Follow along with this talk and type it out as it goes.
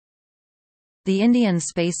The Indian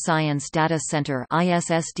Space Science Data Centre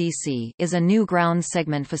 (ISSDC) is a new ground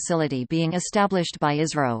segment facility being established by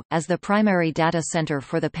ISRO, as the primary data centre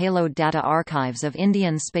for the payload data archives of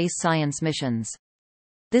Indian space science missions.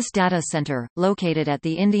 This data centre, located at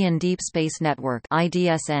the Indian Deep Space Network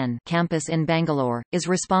 (IDSN) campus in Bangalore, is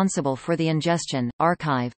responsible for the ingestion,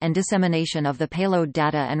 archive, and dissemination of the payload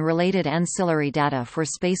data and related ancillary data for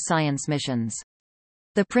space science missions.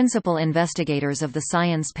 The principal investigators of the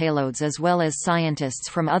science payloads as well as scientists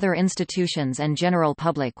from other institutions and general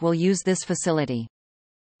public will use this facility.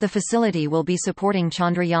 The facility will be supporting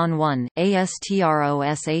Chandrayaan-1,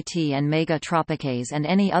 ASTROSAT and Mega Tropiques and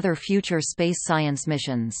any other future space science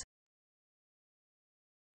missions.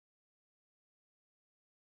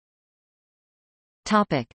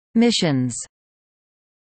 Missions.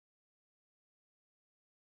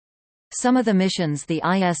 Some of the missions the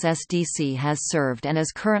ISSDC has served and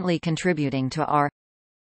is currently contributing to are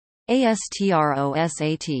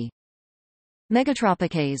ASTROSAT,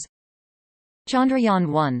 Megatropiques,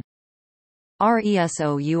 Chandrayaan-1,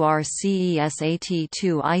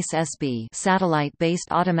 RESOURCESAT-2 ISSB satellite-based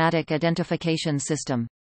automatic identification system,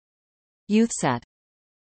 YouthSat,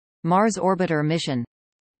 Mars Orbiter mission,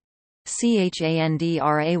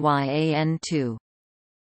 CHANDRAYAN-2.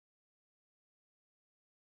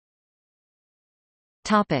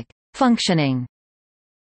 Functioning.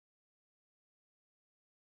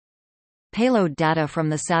 Payload data from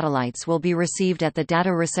the satellites will be received at the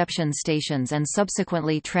data reception stations and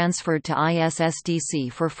subsequently transferred to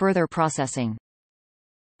ISSDC for further processing.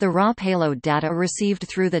 The raw payload data received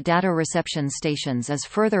through the data reception stations is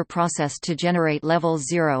further processed to generate Level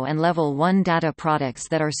 0 and Level 1 data products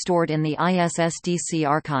that are stored in the ISSDC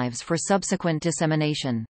archives for subsequent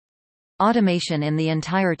dissemination. Automation in the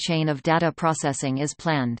entire chain of data processing is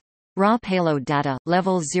planned. Raw payload data,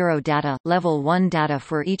 Level 0 data, Level 1 data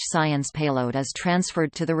for each science payload is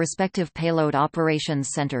transferred to the respective Payload Operations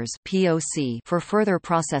Centers (POC) for further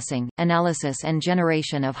processing, analysis and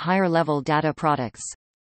generation of higher-level data products.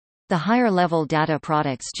 The higher-level data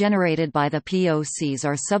products generated by the POCs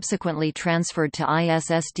are subsequently transferred to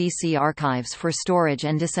ISSDC archives for storage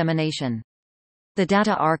and dissemination. The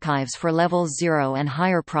data archives for Level 0 and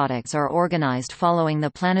higher products are organized following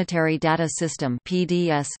the Planetary Data System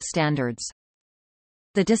 (PDS) standards.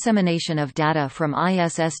 The dissemination of data from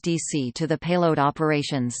ISSDC to the Payload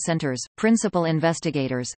Operations Centers, principal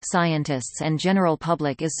investigators, scientists and general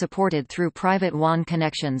public is supported through private WAN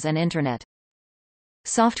connections and Internet.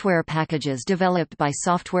 Software packages developed by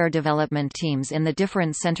software development teams in the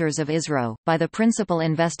different centers of ISRO, by the principal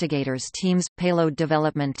investigators teams, payload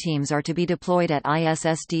development teams are to be deployed at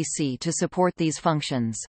ISSDC to support these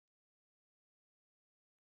functions.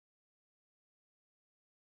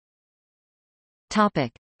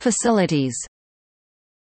 Facilities.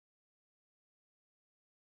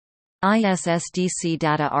 ISSDC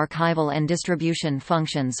data archival and distribution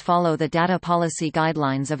functions follow the data policy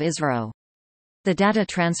guidelines of ISRO. The data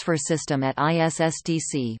transfer system at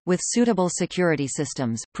ISSDC, with suitable security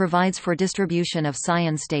systems, provides for distribution of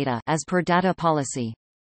science data as per data policy.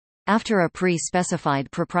 After a pre-specified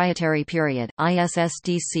proprietary period,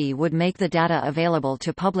 ISSDC would make the data available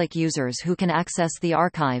to public users who can access the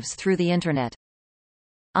archives through the Internet.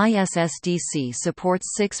 ISSDC supports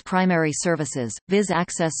 6 primary services: viz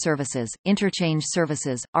access services, interchange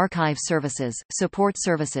services, archive services, support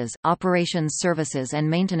services, operations services and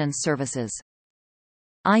maintenance services.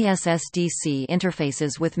 ISSDC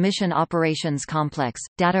interfaces with Mission Operations Complex,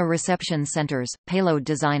 Data Reception Centers, Payload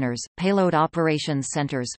Designers, Payload Operations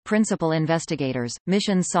Centers, Principal Investigators,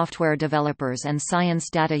 Mission Software Developers and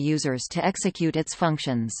Science Data Users to execute its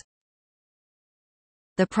functions.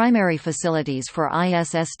 The primary facilities for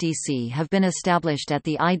ISSDC have been established at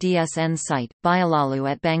the IDSN site, Byalalu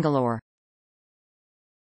at Bangalore.